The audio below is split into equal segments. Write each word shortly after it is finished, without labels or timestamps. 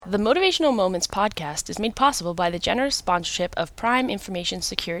The Motivational Moments podcast is made possible by the generous sponsorship of Prime Information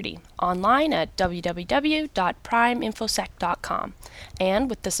Security, online at www.primeinfosec.com, and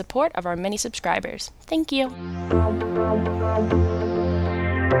with the support of our many subscribers. Thank you.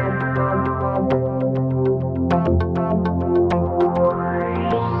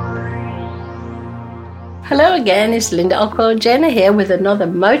 Hello again, it's Linda Ockwell-Jenner here with another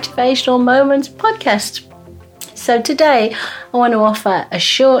Motivational Moments podcast. So today I want to offer a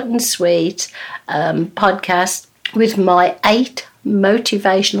short and sweet podcast with my 8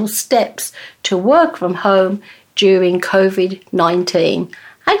 motivational steps to work from home during COVID-19.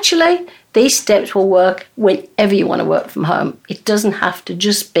 Actually, these steps will work whenever you want to work from home. It doesn't have to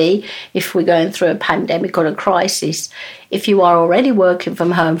just be if we're going through a pandemic or a crisis. If you are already working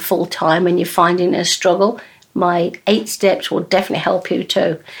from home full time and you're finding a struggle, my 8 steps will definitely help you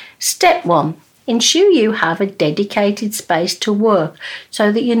too. Step 1. Ensure you have a dedicated space to work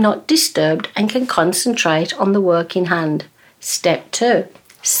so that you're not disturbed and can concentrate on the work in hand. Step 2.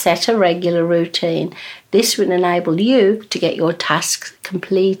 Set a regular routine. This will enable you to get your tasks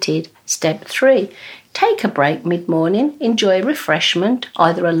completed. Step 3. Take a break mid-morning. Enjoy refreshment,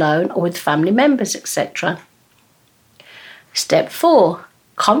 either alone or with family members, etc. Step 4.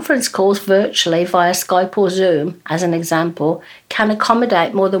 Conference calls virtually via Skype or Zoom, as an example, can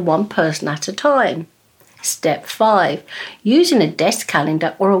accommodate more than one person at a time. Step 5. Using a desk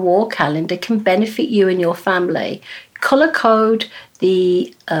calendar or a wall calendar can benefit you and your family. Colour code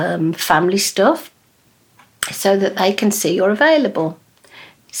the family stuff so that they can see you're available.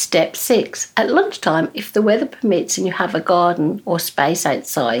 Step 6. At lunchtime, if the weather permits and you have a garden or space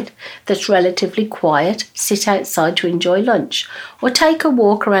outside that's relatively quiet, sit outside to enjoy lunch or take a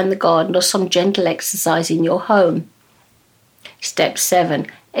walk around the garden or some gentle exercise in your home. Step 7.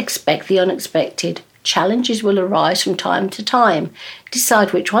 Expect the unexpected. Challenges will arise from time to time.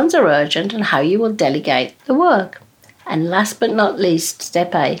 Decide which ones are urgent and how you will delegate the work. And last but not least,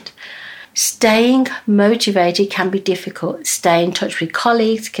 Step 8. Staying motivated can be difficult. Stay in touch with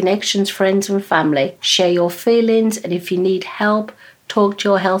colleagues, connections, friends and family. Share your feelings, and if you need help, talk to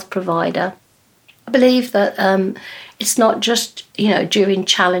your health provider. I believe that it's not just, during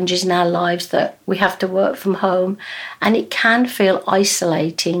challenges in our lives that we have to work from home, and it can feel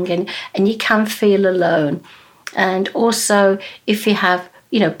isolating and you can feel alone. And also, if you have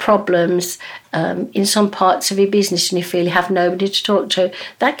problems in some parts of your business and you feel you have nobody to talk to,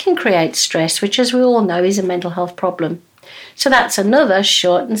 that can create stress, which, as we all know, is a mental health problem. So that's another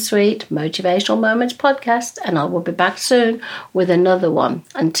short and sweet Motivational Moments podcast, and I will be back soon with another one.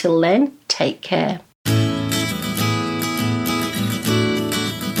 Until then, take care.